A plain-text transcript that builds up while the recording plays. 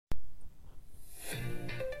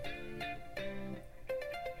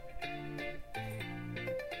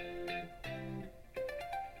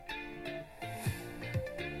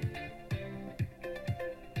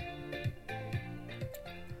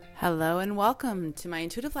Hello and welcome to my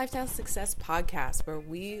Intuitive Lifestyle Success podcast, where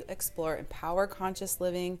we explore empower conscious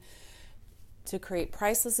living to create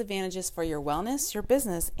priceless advantages for your wellness, your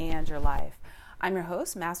business, and your life. I'm your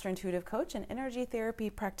host, Master Intuitive Coach and Energy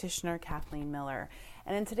Therapy Practitioner, Kathleen Miller.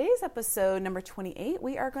 And in today's episode, number 28,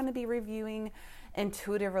 we are going to be reviewing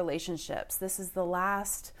intuitive relationships. This is the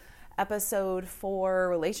last episode for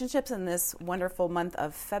relationships in this wonderful month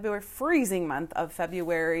of February, freezing month of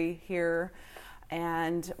February here.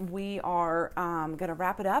 And we are going to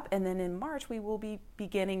wrap it up. And then in March, we will be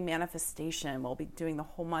beginning manifestation. We'll be doing the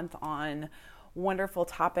whole month on wonderful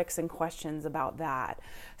topics and questions about that.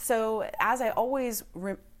 So as I always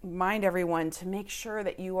remind everyone to make sure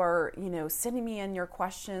that you are, sending me in your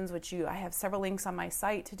questions, I have several links on my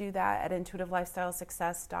site to do that at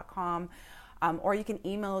intuitivlifestylesuccess.com. Or you can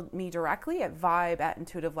email me directly at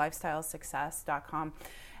vibe@intuitivlifestylesuccess.com.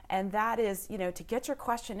 And that is, to get your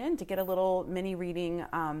question in, to get a little mini reading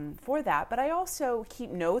for that. But I also keep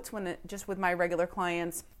notes just with my regular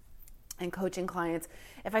clients and coaching clients.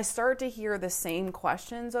 If I start to hear the same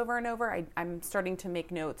questions over and over, I'm starting to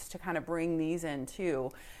make notes to kind of bring these in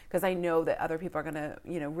too, because I know that other people are going to,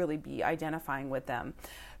 really be identifying with them.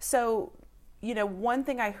 So, one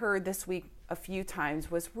thing I heard this week a few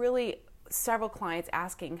times was really several clients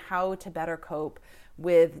asking how to better cope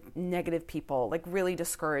with negative people, like really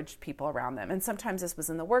discouraged people around them. And sometimes this was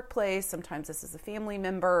in the workplace, sometimes this is a family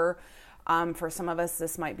member. For some of us,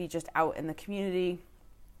 this might be just out in the community.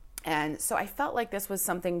 And so I felt like this was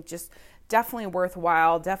something just definitely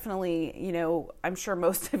worthwhile. Definitely, I'm sure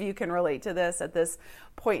most of you can relate to this at this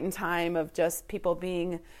point in time of just people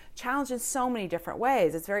being challenged in so many different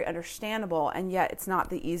ways. It's very understandable, and yet it's not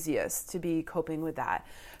the easiest to be coping with that.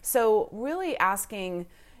 So really asking,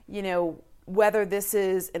 whether this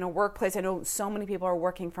is in a workplace. I know so many people are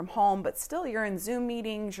working from home, but still you're in Zoom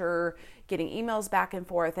meetings, you're getting emails back and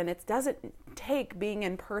forth, and it doesn't take being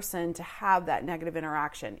in person to have that negative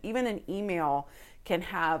interaction. Even an email can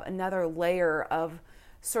have another layer of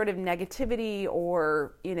sort of negativity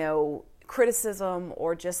or, criticism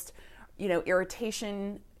or just,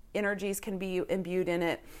 irritation energies can be imbued in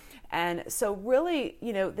it. And so really,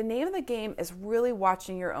 the name of the game is really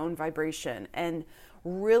watching your own vibration and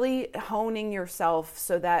really honing yourself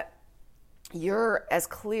so that you're as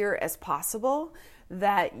clear as possible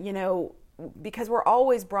that, because we're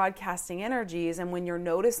always broadcasting energies, and when you're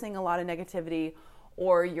noticing a lot of negativity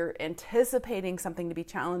or you're anticipating something to be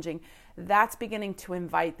challenging, that's beginning to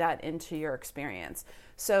invite that into your experience.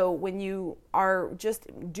 So when you are just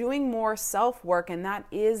doing more self-work, and that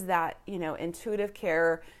is that, intuitive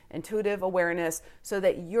care, intuitive awareness, so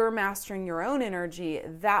that you're mastering your own energy,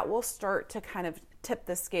 that will start to kind of tip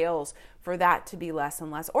the scales for that to be less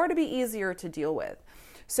and less, or to be easier to deal with.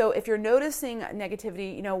 So if you're noticing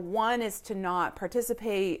negativity, one is to not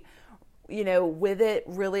participate, with it,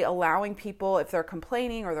 really allowing people, if they're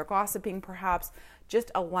complaining or they're gossiping perhaps,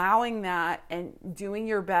 just allowing that and doing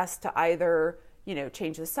your best to either,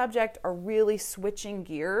 change the subject or really switching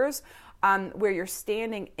gears, where you're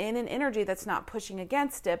standing in an energy that's not pushing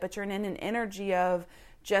against it, but you're in an energy of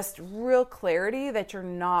just real clarity that you're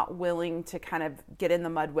not willing to kind of get in the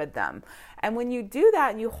mud with them. And when you do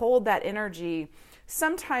that and you hold that energy,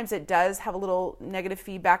 sometimes it does have a little negative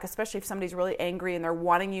feedback, especially if somebody's really angry and they're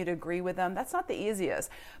wanting you to agree with them. That's not the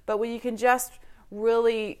easiest. But when you can just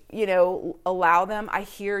really, allow them, I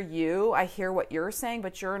hear you, I hear what you're saying,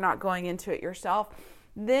 but you're not going into it yourself,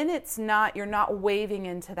 then you're not waving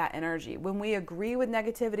into that energy. When we agree with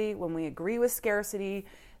negativity, when we agree with scarcity,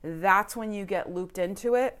 that's when you get looped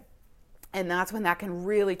into it. And that's when that can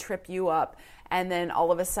really trip you up. And then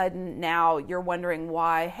all of a sudden now you're wondering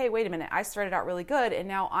why, hey, wait a minute, I started out really good and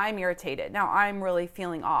now I'm irritated. Now I'm really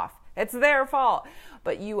feeling off. It's their fault.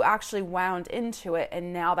 But you actually wound into it,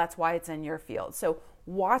 and now that's why it's in your field. So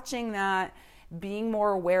watching that, being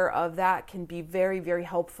more aware of that can be very, very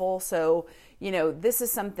helpful. So, this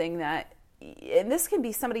is something that, and this can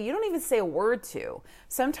be somebody you don't even say a word to.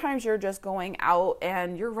 Sometimes you're just going out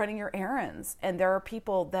and you're running your errands, and there are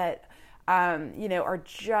people that, are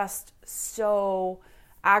just so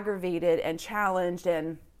aggravated and challenged.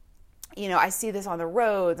 And, I see this on the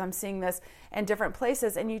roads, I'm seeing this in different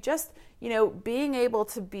places, and you just, being able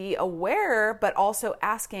to be aware, but also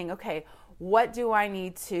asking, okay, what do I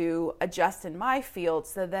need to adjust in my field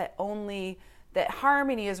so that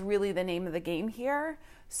harmony is really the name of the game here,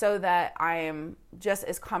 so that I am just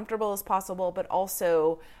as comfortable as possible, but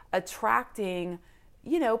also attracting,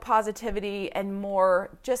 positivity and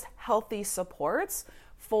more just healthy supports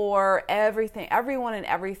for everyone and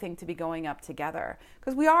everything to be going up together,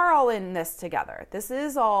 because we are all in this together. This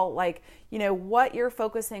is all like, what you're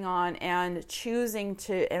focusing on and choosing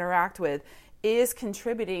to interact with is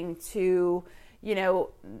contributing to,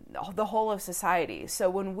 the whole of society. So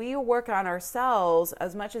when we work on ourselves,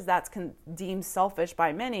 as much as that's deemed selfish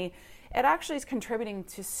by many, it actually is contributing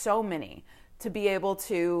to so many to be able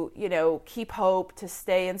to, keep hope, to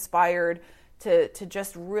stay inspired, to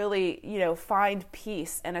just really, find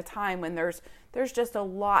peace in a time when there's just a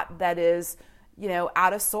lot that is,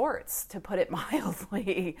 out of sorts, to put it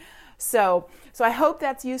mildly. So I hope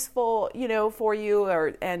that's useful, for you,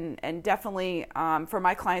 and definitely for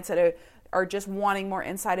my clients that are just wanting more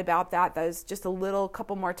insight about that. There's just a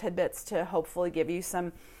couple more tidbits to hopefully give you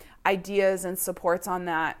some ideas and supports on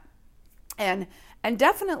that. And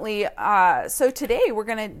definitely, so today we're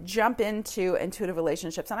going to jump into intuitive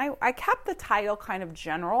relationships. And I kept the title kind of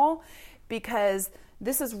general because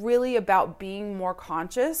this is really about being more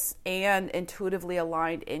conscious and intuitively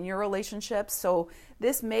aligned in your relationships. So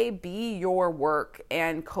this may be your work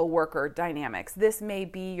and coworker dynamics. This may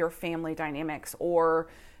be your family dynamics or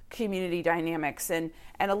community dynamics. And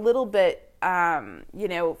a little bit,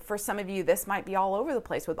 for some of you, this might be all over the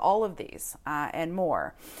place with all of these and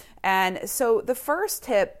more. And so the first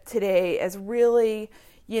tip today is really,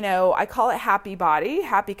 I call it happy body,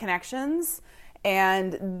 happy connections.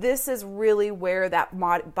 And this is really where that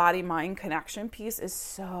body-mind connection piece is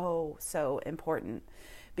so, so important,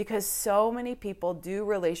 because so many people do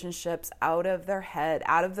relationships out of their head,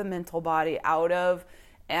 out of the mental body, out of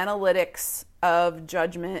analytics of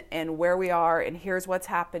judgment and where we are and here's what's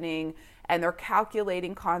happening. And they're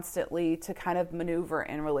calculating constantly to kind of maneuver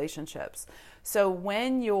in relationships. So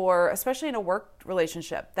when especially in a work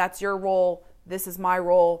relationship, that's your role, this is my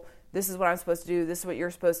role, this is what I'm supposed to do, this is what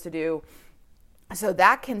you're supposed to do. So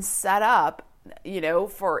that can set up,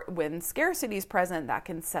 for when scarcity is present, that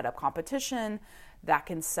can set up competition, that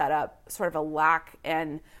can set up sort of a lack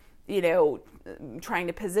and, trying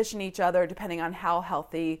to position each other depending on how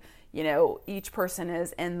healthy, each person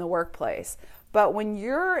is in the workplace. But when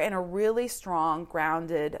you're in a really strong,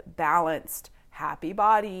 grounded, balanced, happy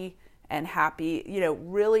body and happy,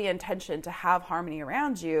 really intention to have harmony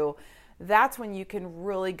around you, that's when you can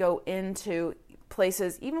really go into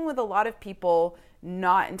places, even with a lot of people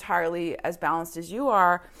not entirely as balanced as you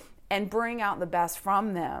are, and bring out the best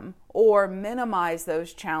from them or minimize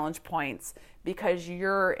those challenge points because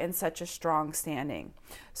you're in such a strong standing.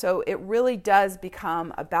 So it really does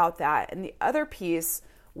become about that. And the other piece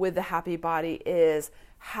with the happy body is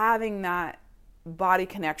having that body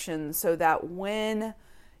connection so that when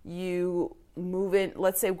you move in,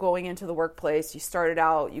 let's say going into the workplace, you started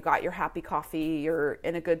out, you got your happy coffee, you're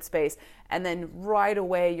in a good space, and then right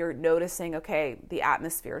away you're noticing, okay, the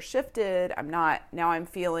atmosphere shifted, I'm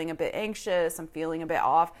feeling a bit anxious, I'm feeling a bit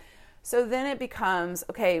off. So then it becomes,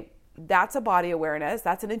 okay, that's a body awareness,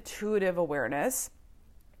 that's an intuitive awareness.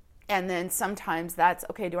 And then sometimes that's,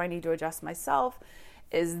 okay, do I need to adjust myself?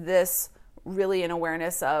 Is this really an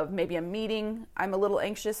awareness of maybe a meeting I'm a little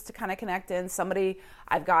anxious to kind of connect in, somebody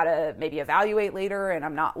I've got to maybe evaluate later and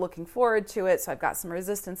I'm not looking forward to it, so I've got some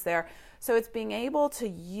resistance there. So it's being able to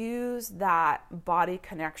use that body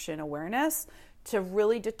connection awareness to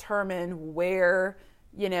really determine where,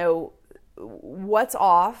 what's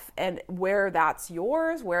off and where that's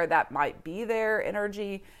yours, where that might be their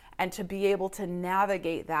energy, and to be able to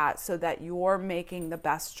navigate that so that you're making the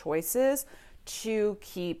best choices to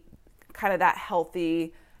keep kind of that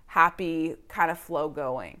healthy, happy kind of flow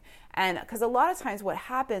going. And because a lot of times what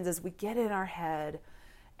happens is we get in our head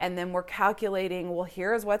and then we're calculating, well,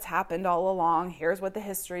 here's what's happened all along, here's what the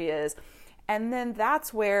history is. And then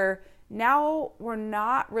that's where now we're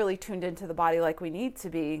not really tuned into the body like we need to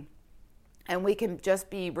be. And we can just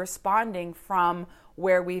be responding from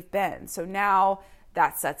where we've been. So now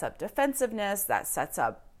that sets up defensiveness, that sets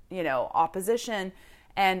up, opposition.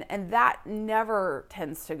 And that never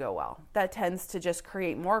tends to go well. That tends to just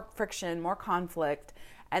create more friction, more conflict,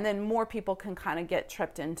 and then more people can kind of get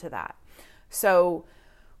tripped into that. So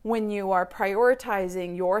when you are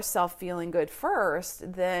prioritizing yourself feeling good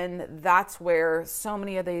first, then that's where so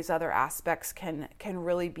many of these other aspects can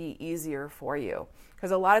really be easier for you.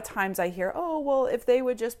 Because a lot of times I hear, oh, well, if they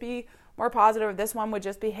would just be more positive, if this one would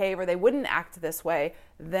just behave, or they wouldn't act this way,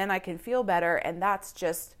 then I can feel better. And that's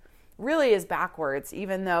just really is backwards.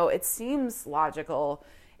 Even though it seems logical,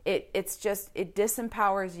 it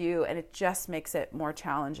disempowers you and it just makes it more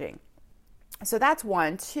challenging. So that's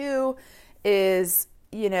one. Two is,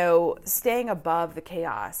 staying above the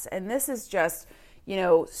chaos. And this is just,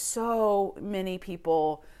 so many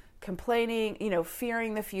people complaining,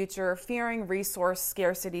 fearing the future, fearing resource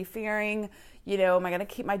scarcity, fearing, am I going to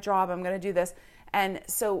keep my job? I'm going to do this. And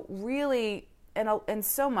so really, and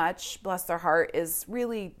so much, bless their heart, is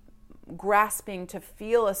really grasping to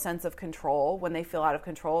feel a sense of control when they feel out of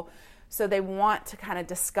control. So they want to kind of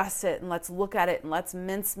discuss it and let's look at it and let's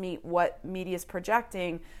mincemeat what media is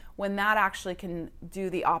projecting, when that actually can do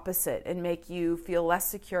the opposite and make you feel less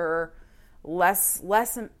secure, less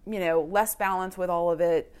balanced with all of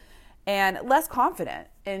it, and less confident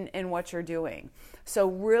in what you're doing. So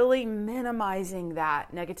really minimizing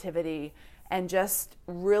that negativity and just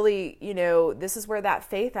really, this is where that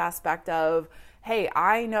faith aspect of, hey,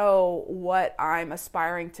 I know what I'm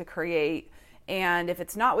aspiring to create, and if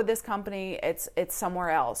it's not with this company, it's somewhere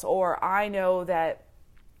else. Or I know that,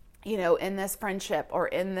 in this friendship or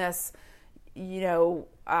in this,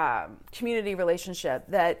 community relationship,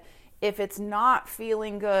 that if it's not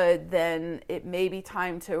feeling good, then it may be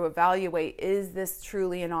time to evaluate, is this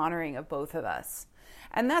truly an honoring of both of us?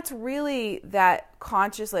 And that's really that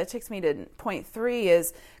consciously, it takes me to point 3,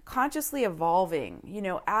 is consciously evolving.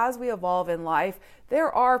 As we evolve in life,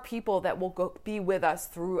 there are people that will be with us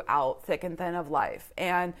throughout thick and thin of life.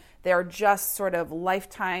 And they're just sort of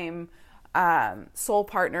lifetime soul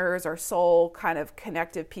partners or soul kind of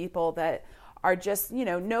connective people that are just,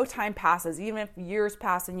 no time passes. Even if years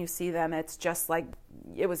pass and you see them, it's just like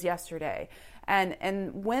it was yesterday.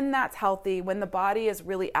 And when that's healthy, when the body is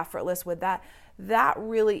really effortless with that, that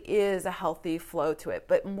really is a healthy flow to it.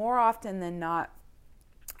 But more often than not,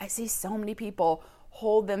 I see so many people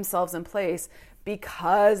hold themselves in place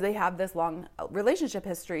because they have this long relationship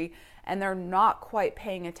history and they're not quite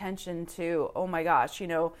paying attention to, oh my gosh,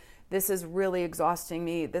 this is really exhausting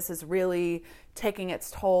me. This is really taking its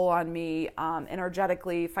toll on me,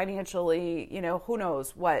 energetically, financially, who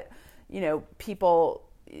knows what, people,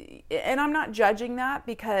 and I'm not judging that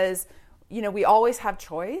because, we always have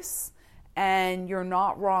choice, and you're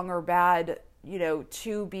not wrong or bad,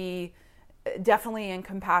 to be definitely in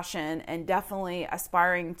compassion and definitely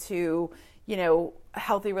aspiring to,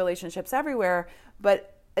 healthy relationships everywhere.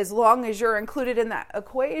 But as long as you're included in that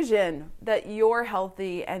equation, that you're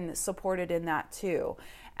healthy and supported in that too.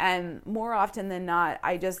 And more often than not,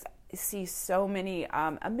 I just see so many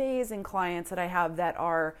amazing clients that I have that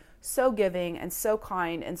are so giving and so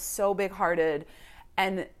kind and so big-hearted.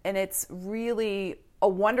 And it's really a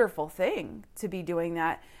wonderful thing to be doing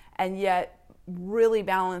that. And yet really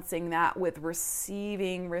balancing that with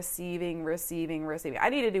receiving. I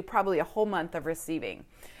need to do probably a whole month of receiving,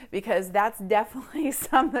 because that's definitely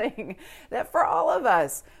something that for all of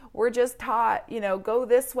us, we're just taught, go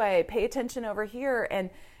this way, pay attention over here,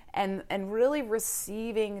 and really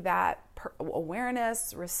receiving that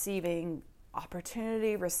awareness, receiving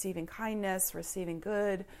opportunity, receiving kindness, receiving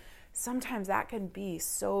good. Sometimes that can be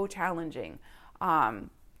so challenging.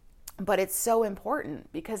 But it's so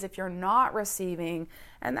important, because if you're not receiving,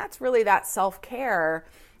 and that's really that self-care,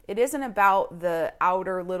 it isn't about the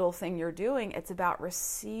outer little thing you're doing. It's about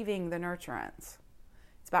receiving the nurturance.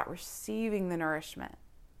 It's about receiving the nourishment.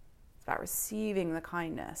 It's about receiving the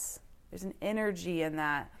kindness. There's an energy in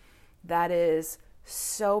that is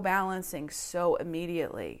so balancing so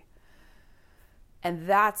immediately. And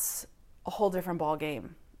that's a whole different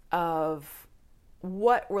ballgame of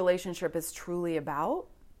what relationship is truly about.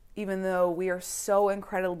 Even though we are so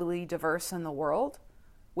incredibly diverse in the world,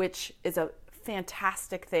 which is a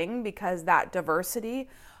fantastic thing, because that diversity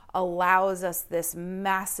allows us this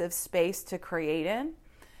massive space to create in.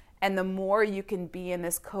 And the more you can be in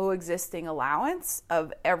this coexisting allowance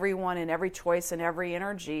of everyone and every choice and every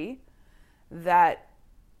energy,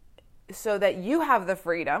 so that you have the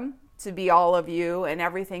freedom to be all of you and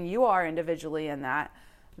everything you are individually in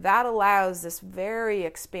that allows this very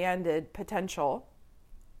expanded potential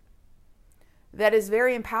that is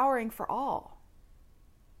very empowering for all.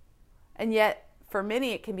 And yet, for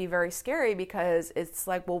many, it can be very scary, because it's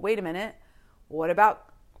like, well, wait a minute, what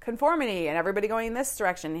about conformity and everybody going in this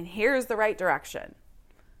direction? And here's the right direction.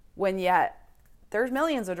 When yet, there's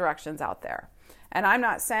millions of directions out there. And I'm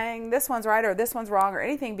not saying this one's right or this one's wrong or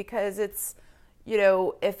anything, because it's,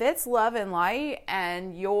 if it's love and light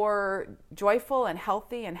and you're joyful and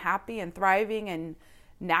healthy and happy and thriving and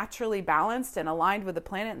naturally balanced and aligned with the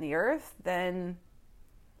planet and the earth, then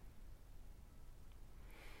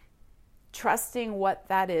trusting what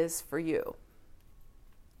that is for you.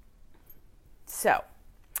 So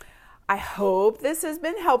I hope this has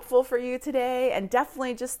been helpful for you today, and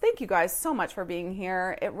definitely just thank you guys so much for being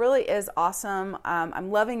here. It really is awesome.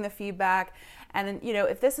 I'm loving the feedback. And,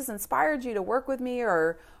 if this has inspired you to work with me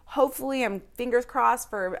or Hopefully, I'm fingers crossed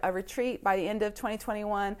for a retreat by the end of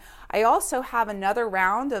 2021. I also have another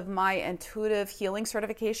round of my intuitive healing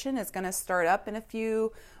certification. It's going to start up in a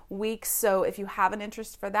few weeks. So if you have an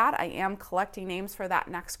interest for that, I am collecting names for that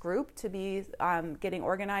next group to be getting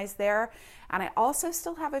organized there. And I also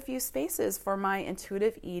still have a few spaces for my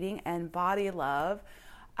intuitive eating and body love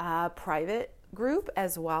private group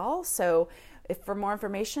as well. So if for more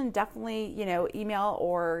information, definitely, email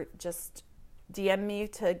or just DM me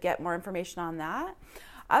to get more information on that.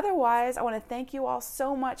 Otherwise, I want to thank you all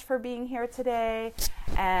so much for being here today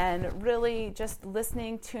and really just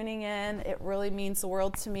listening, tuning in. It really means the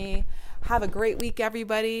world to me. Have a great week,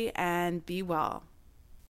 everybody, and be well.